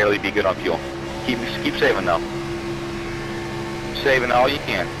barely be good on fuel. Keep saving though. Saving all you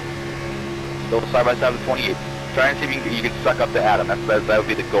can. Go side by side with 28. Try and see if you can suck up to Adam. That would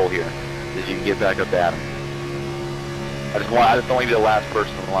be the goal here, is you can get back up to Adam. I just don't want to be the last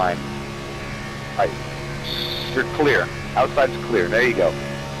person in line. Alright, you're clear. Outside's clear. There you go.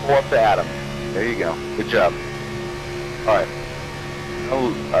 Pull up to Adam. There you go. Good job. Alright.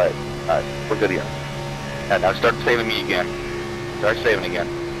 Oh, alright. We're good here. Now start saving me again. Start saving again.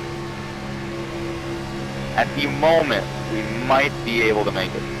 At the moment, we might be able to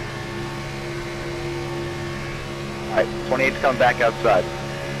make it. Alright, 28's coming back outside.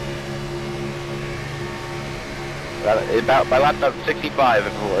 By lap about 65,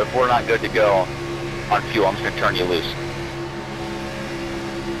 if we're not good to go on fuel, I'm just going to turn you loose.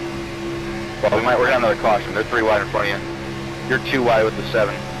 Well, we're going to have another caution. They're 3 wide in front of you. You're 2 wide with the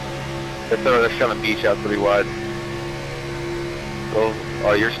 7. They're shoving Beach out 3 wide. So,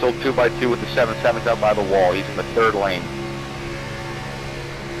 you're still 2 by 2 with the 7. 7's out by the wall. He's in the 3rd lane.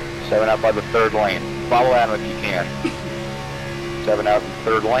 7 out by the 3rd lane. Follow Adam if you can. 7 out in the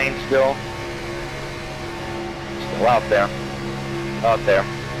 3rd lane still. Still out there. Out there.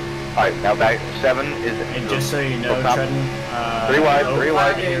 Alright, now back 7 is... And just so you know, Trenton... 3 wide, 3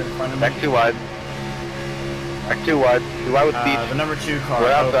 wide. Back 2 wide. Back 2 wide. 2 wide with Beach. The number 2 car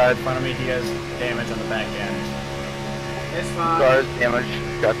outside. In front of me, he has damage on the back end. It's fine. Cars,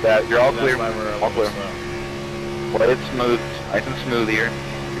 damage. Got that. You're all clear. All clear. Well, it's smooth. Nice and smooth here.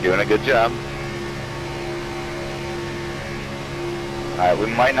 You're doing a good job. Alright, we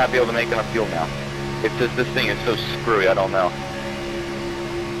might not be able to make enough fuel now. It's just this thing is so screwy, I don't know.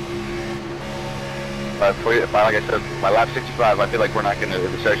 But like I said, my lap 65, I feel like we're not going to,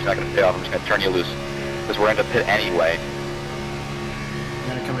 the session's not going to pay off. I'm just going to turn you loose. Because we're going to pit anyway. I'm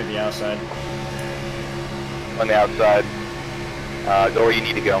going to come to the outside. On the outside. Go where you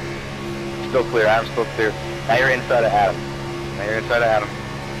need to go. Still clear, Adam's still clear. Now you're inside of Adam.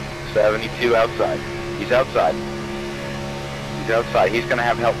 72 outside. He's outside. He's outside. He's going to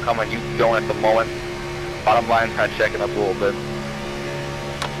have help coming. You going at the moment. Bottom line's kind of checking up a little bit.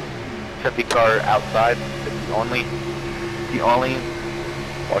 50 car outside. The only.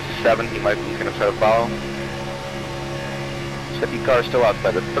 Watch the 7. He's going to try to follow. 50 car still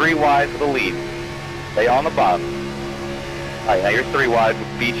outside. The 3 wide for the lead. Stay on the bottom. Alright, now you're 3 wide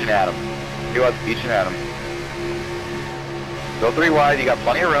with Beach and Adam. 3 wide with Beach and Adam. Go 3 wide. You got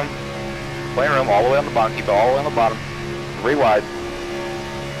plenty of room. Plenty of room all the way on the bottom. Keep it all the way on the bottom. 3 wide.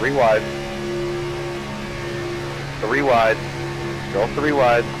 3 wide. 3 wide. Still 3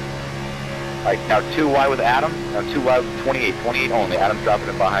 wide. Alright, now 2 wide with Adam. Now 2 wide with 28. 28 only. Adam's dropping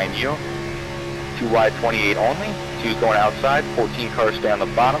it behind you. 2 wide, 28 only. 2's going outside. 14 cars stay on the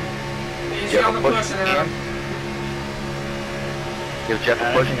bottom. Easy on the push, Adam. Give Jeff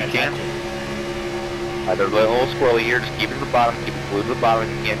a push if you can. Alright, they're a little squirrely here. Just keep it to the bottom. Keep it glued to the bottom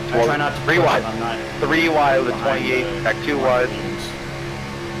if you can. 3 wide. 3 wide with a 28. Back 2 wide.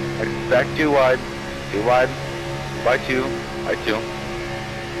 Back 2 wide. 2 wide. By 2. By 2.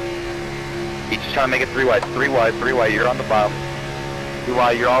 Each is trying to make it 3 wide. 3 wide. 3 wide. You're on the bottom. 3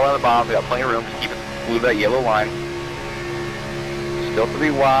 wide. You're all on the bottom. We got plenty of room. Just keep it glued to that yellow line. Still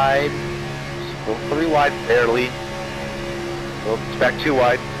 3 wide. Still 3 wide. Barely. Well, it's back 2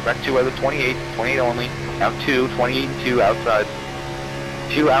 wide. Back 2 wide with 28. 28 only. Now 2. 28 and 2 outside.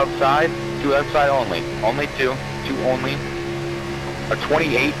 2 outside. 2 outside only. Only 2. 2 only. A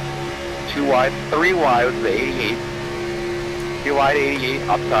 28. 2 wide. 3 wide with the 88. 3 wide, 88.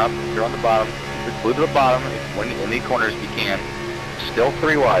 Up top. You're on the bottom. Just glue to the bottom when in the corners if you can. Still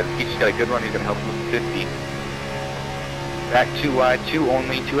 3 wide. He's just got a good run. He's going to help him with 50. Back 2 wide. 2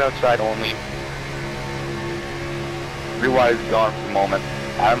 only. 2 outside only. 3 wide is gone for the moment.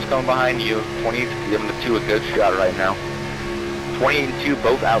 Adam's coming behind you. 28 giving the 2 a good shot right now. 28 and 2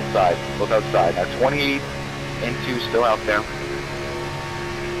 both outside. Both outside. Now 28 and 2 still out there.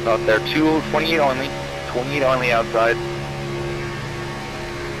 Out there. 28 only. 28 only outside.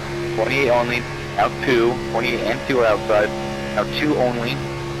 28 only. Now 2. 28 and 2 are outside. Now 2 only.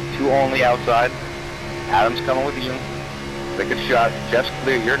 2 only outside. Adam's coming with you. Take a shot. Jeff's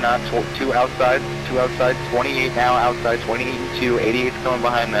clear. You're not. 2 outside. 2 outside. 28 now outside. 28 and 2. 88's coming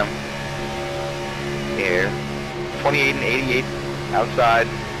behind them. Here. 28 and 88 outside.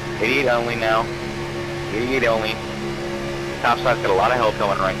 88 only now. 88 only. Top side's got a lot of help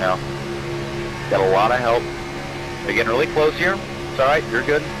going right now. Got a lot of help. They're getting really close here. It's alright. You're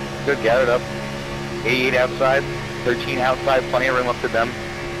good. Good. Gather it up. 88 outside. 13 outside. Plenty of room up to them.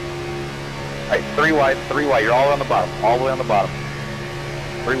 Alright, 3 wide, 3 wide. You're all on the bottom. All the way on the bottom.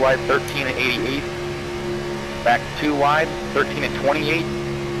 3 wide, 13 and 88. Back 2 wide, 13 and 28.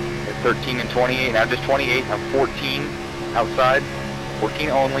 13 and 28. Now just 28. Now 14 outside. 14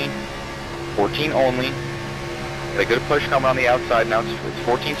 only. 14 only. Got a good push coming on the outside now. It's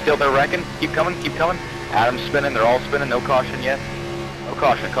 14 still. They're wrecking. Keep coming. Keep coming. Adam's spinning. They're all spinning. No caution yet. No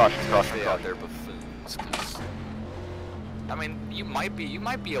caution. Caution. Caution. Stay out there, buffoons. 'Cause, I mean, you might be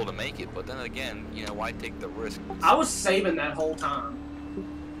able to make it, but then again, you know, why take the risk? I was saving that whole time.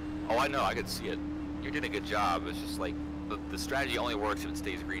 Oh, I know. I could see it. You're doing a good job. It's just like the strategy only works if it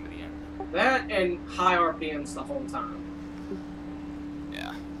stays green to the end. That and high RPMs the whole time.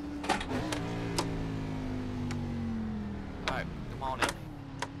 Yeah. Alright, come on in.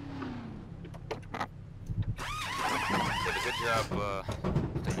 Did a good job,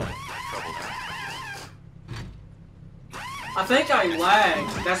 staying out of trouble there. I think I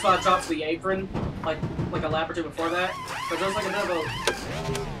lagged. That's why I dropped to the apron, like a lap or two before that. But there was like a bit of a...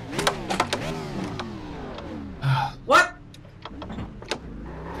 What?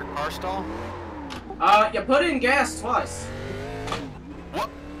 Your car stall? You put in gas twice. What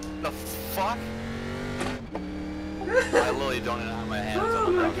the fuck? I literally don't even have my hands Oh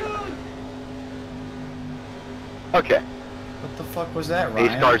on my the god. Okay. What the fuck was that, Ryan?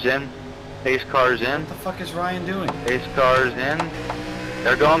 Pace car's in. Pace car's in. What the fuck is Ryan doing? Pace car's in.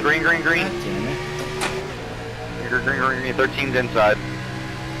 They're going green, green, green. God damn it. Green, green, green, green. 13's inside.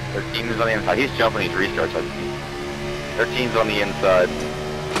 13 is on the inside. He's jumping these restarts. 13's on the inside.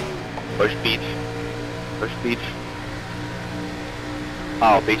 Push beach. Push beach.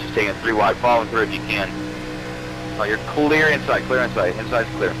 Oh, beach is taking it 3 wide. Follow through if you can. Oh, you're clear inside. Clear inside. Inside's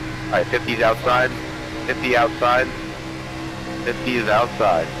clear. Alright, 50's outside. 50 outside. 50 is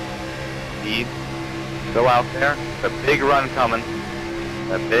outside. Speed. Still out there. A big run coming.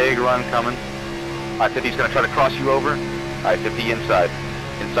 A big run coming. Alright, 50's gonna try to cross you over. Alright, 50 inside.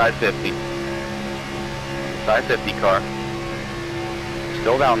 Inside 50. Inside 50 car.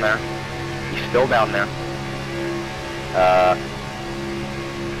 Still down there. He's still down there.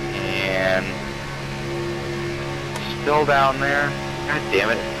 And still down there. God damn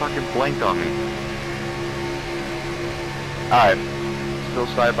it, it fucking blinked on me. Alright. Still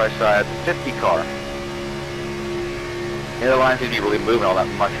side by side. 50 car. The other line seems to be really moving all that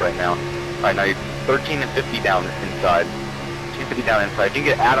much right now. Alright, now you're 13 and 50 down inside. 50 down inside. If you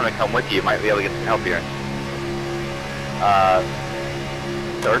can get Adam to come with you, you might be able to get some help here.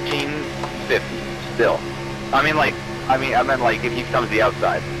 13, 50, still. I meant like if he comes to the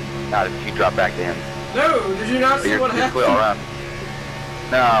outside, not if you drop back to him. No, did you not see what happened? Clear all around.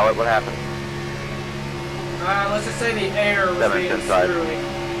 No, what happened? Let's just say the air was being inside. screwy.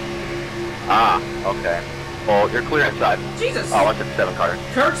 Ah, okay. Well, you're clear inside. Jesus! Oh, what's it? 7 car.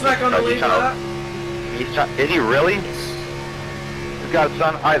 Kurt's back on the lead for that. Is he really? He's got it,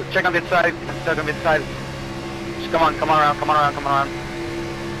 son. Alright, check on the inside. Check on the inside. Just come on around.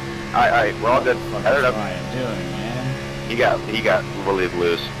 Alright, we're all good. Head up. What are you doing, man? He got really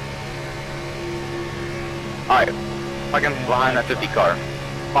loose. Alright, fucking behind that 50 car.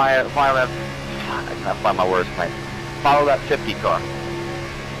 Follow that. I cannot find my words tonight. Follow that 50 car.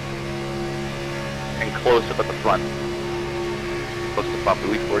 And close up at the front. Close to the front.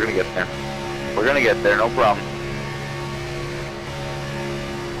 We're gonna get there. We're gonna get there, no problem.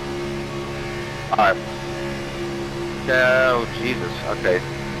 Alright. Oh, Jesus. Okay.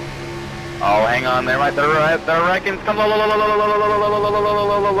 Oh, hang on there. Right, they're wrecking. Come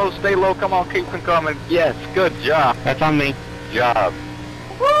low. Stay low. Come on, keep them coming. Yes, good job. That's on me. Good job.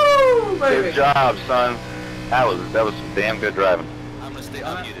 Woo, baby. Good job, son. That was some damn good driving. I'm gonna stay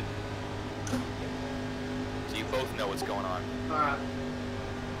unmuted. So you both know what's going on. Alright.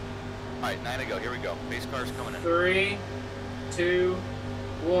 Alright, 9 to go. Here we go. Pace car's coming in. 3, 2,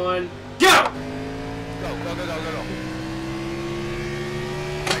 1, go! Go. Alright,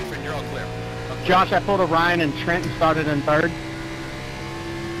 Trent, you're all clear. Okay. Josh, I pulled a Ryan and Trent and started in third.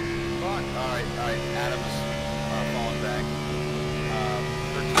 Alright, Adam's falling back.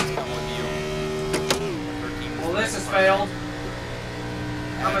 13's coming with you. 13's Well, this has failed.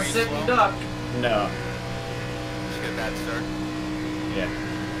 I'm a sitting duck. No. Did you get a bad start? Yeah.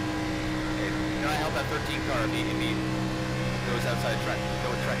 Hey, can I help that 13 car if he goes outside Trent? Go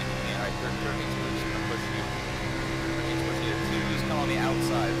with Trent. Alright, 13's gonna push you. 13's pushing you. 2's coming on the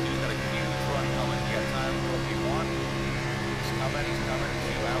outside. 2's got a huge run coming. You got time for what you want. He's coming.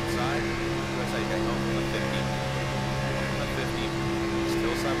 2 outside. Looks like you got home from the 50. From the 50.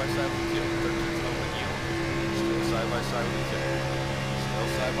 Still side by side with you. 13's helping you. Still side by side with you. Still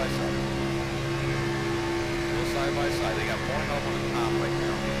side by side. Still side by side. They got more help on the top right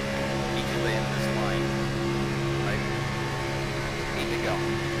now. Each of the end of this line. Right? 8 to go.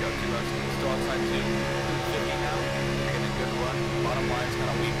 Go 2 us. Still outside 2. 50 now. Making a good run. Bottom line's kind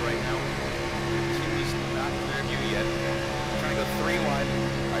of weak right now. 2 is not clear of you yet. Trying to go 3 wide.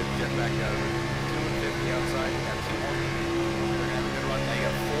 Alright, get back out of it.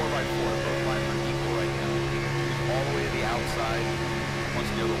 outside. Once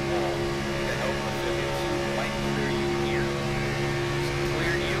near the wall, the help of affiliates might clear you here. He's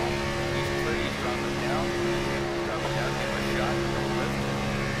cleared you. He's cleared. He's dropping him down. Dropping down. Give him a shot. Don't lift.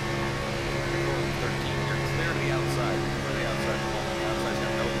 You're going 13. You're clear to the outside. Clear to the outside. The outside's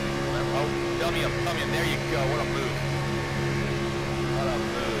got no. Oh, dummy him. Dummy him. There you go. What a move. What a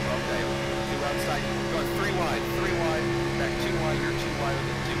move. Okay. 2 outside. Going 3 wide. 3 wide. Back 2 wide. You're 2 wide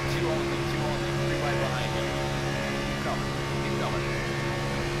with the 2 only. 2 only. 3 wide behind you. Keep coming. Keep coming.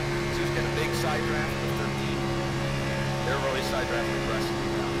 So he's got a big side draft with 13. They're really side drafting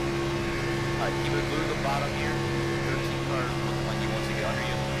aggressively now. Alright, keep it blue to the bottom here. 13 cars looking like he wants to get under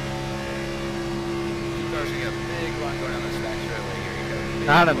you. 2 cars are going to get a big run going down this back straightaway here. You got a big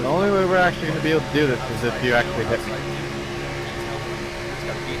Adam, the only way we're actually going to be able to do this is if you actually hit me.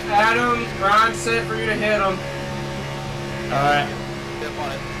 Adam, Ron said for you to hit him. Alright. Dip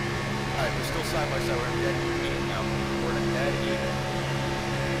on it. Alright, we're still side by side. We're dead even now. We're in dead even.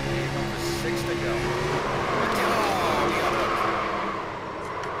 Number 6 to go. Oh, we got hooked.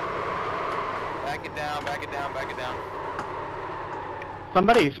 Back it down, back it down, back it down.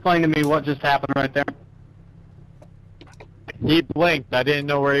 Somebody explain to me what just happened right there. He blinked. I didn't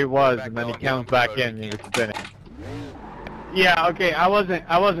know where he was, and then he comes back in and you're spinning. Yeah, okay, I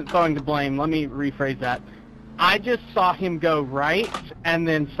wasn't throwing the blame. Let me rephrase that. I just saw him go right and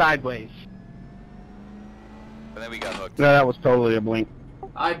then sideways. And then we got hooked. No, that was totally a blink.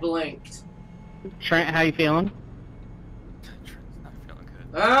 I blinked. Trent, how you feeling? Trent's not feeling good.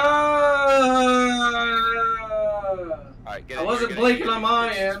 Alright, get I in wasn't here, blinking on my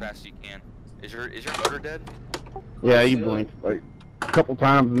as end. fast as you can. Is your motor dead? Yeah, you blinked like a couple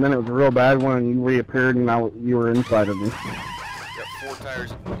times, and then it was a real bad one, and you reappeared, and you were inside of me. You got 4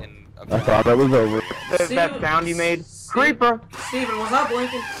 tires and I thought that was over. That sound you made? Creeper! Steven, was I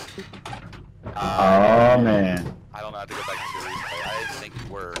blinking? Oh, man. I don't know how to go back into the replay. I didn't think you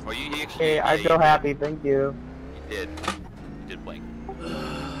were. Well, you actually. Hey, yeah, I'm so happy, thank you. You did. You did blink.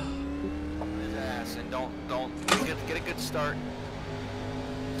 His ass, and don't get a good start.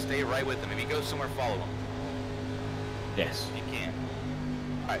 Stay right with him. If he goes somewhere, follow him. Yes. If you can.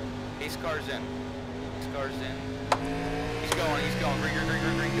 All right, ace car's in. Ace car's in. He's going. He's going. Green, green, green,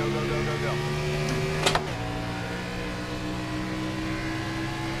 green, green. Go, go, go, go, go.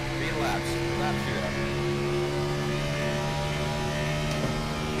 3 laps. Lap shootout.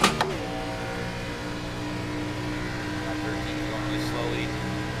 Lap 13 going really slowly.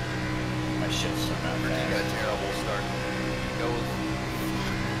 My shit's so not He got a fast. terrible start. Go with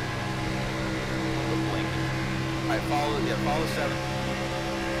the blink. Alright, follow 7.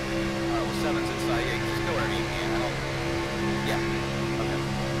 Alright, well 7's inside. Yeah, just go wherever you can. Yeah. Okay.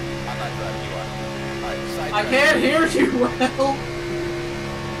 I'm not driving, you are. Alright, side I can't hear you well.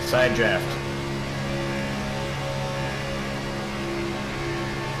 Side draft.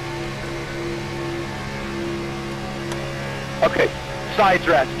 Okay, side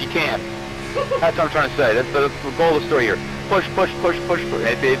draft if you can. That's what I'm trying to say. That's the goal of the story here. Push, push, push, push, push.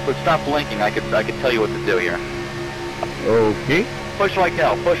 If it would stop blinking, I could tell you what to do here. Okay. Push like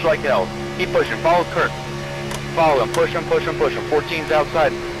hell, push like hell. Keep pushing, follow Kurt. Follow him, push him, push him, push him. 14's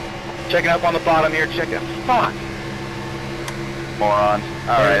outside. Checking up on the bottom here, check it. Fuck! Morons.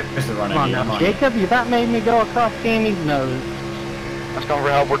 Alright. This is running. Come on now, Jacob, you about made me go across Sammy's nose. Let's go for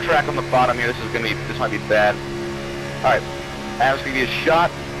help. We're track on the bottom here. This might be bad. Alright. Adam's gonna give you a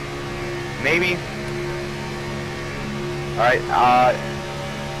shot. Maybe. Alright,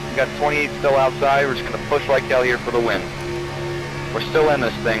 we got 28 still outside. We're just gonna push like hell here for the win. We're still in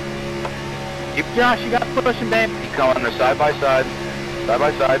this thing. Keep Josh, you got pushing, babe. Keep going. They're side by side. Side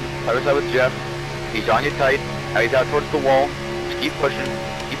by side. Side by side with Jeff. He's on you tight. Now he's out towards the wall. Just keep pushing.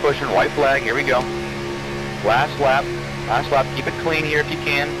 Keep pushing. White flag. Here we go. Last lap. Last lap. Keep it clean here if you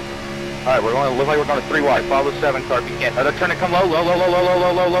can. Alright, we're going to look like we're going to 3 wide. Follow the 7 car if you can. They're trying to come low, low, low, low, low, low,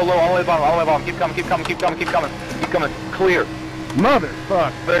 low, low, low, low, all the way bottom, all the way bottom. Keep coming, keep coming, keep coming, keep coming. Keep coming. Clear.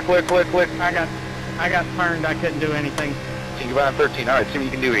 Motherfuck. Clear, clear, clear, clear. I got turned. I couldn't do anything. You can go on 13. Alright, see what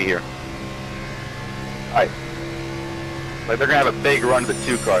you can do here. Alright. Like they're going to have a big run to the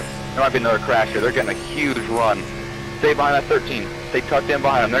 2 car. There might be another crash here. They're getting a huge run. Stay behind that 13. Stay tucked in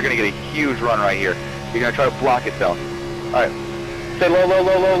behind them. They're going to get a huge run right here. You're going to try to block it though. Alright. Stay low, low,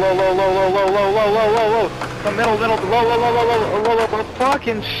 low, low, low, low, low, low, low, low, low, low, low, low. Come middle, low, low, low, low, low, low, low, low.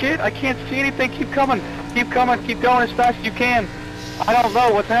 Fucking shit. I can't see anything. Keep coming. Keep coming. Keep going as fast as you can. I don't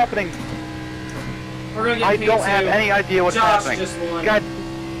know what's happening. We're gonna get I don't have any idea what's Josh happening. just won. God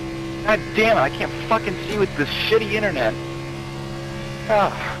damn it, I can't fucking see with this shitty internet.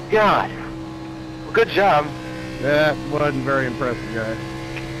 Oh, God. Well, good job. That wasn't very impressive, guys.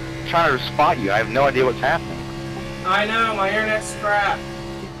 I'm trying to spot you. I have no idea what's happening. I know, my internet's crap.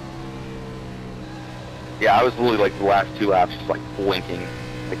 Yeah, I was literally like the last 2 laps just like blinking,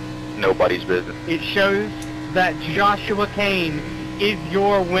 like nobody's business. It shows that Joshua Kane is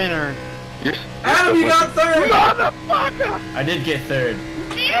your winner. Adam, you got third! Motherfucker! I did get third.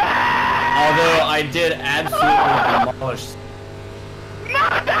 Yeah! Although I did absolutely demolish. No,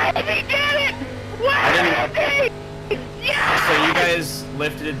 he did it! Where is he? Yeah! So you guys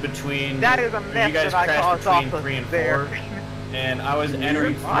lifted it between. That is a mess. You guys that crashed I between 3 and 4, there. and I was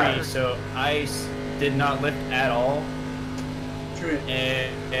entering 3, so I did not lift at all.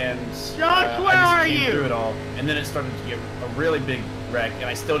 And Josh, where I are just came you? through it all, and then it started to get a really big wreck, and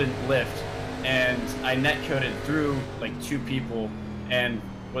I still didn't lift, and I netcoded through like 2 people, and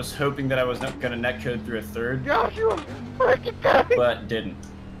was hoping that I was not gonna netcode through a third, Joshua, freaking die! but didn't.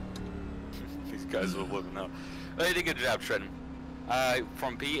 These guys are living out. They did a good job, Trenton.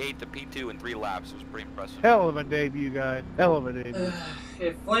 From P8 to P2 in 3 laps. It was pretty impressive. Hell of a debut, guys. Hell of a debut.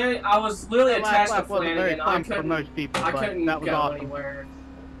 If Flanagan, I was literally attached to Flanagan. I for most people, I couldn't that was go awesome. anywhere.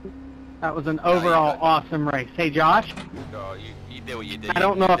 That was an overall awesome race. Hey, Josh. No, you did what you did. I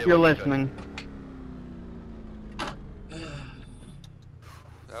don't know if you're listening. That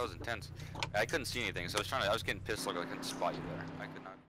was intense. I couldn't see anything, so I was getting pissed like I couldn't spot you there.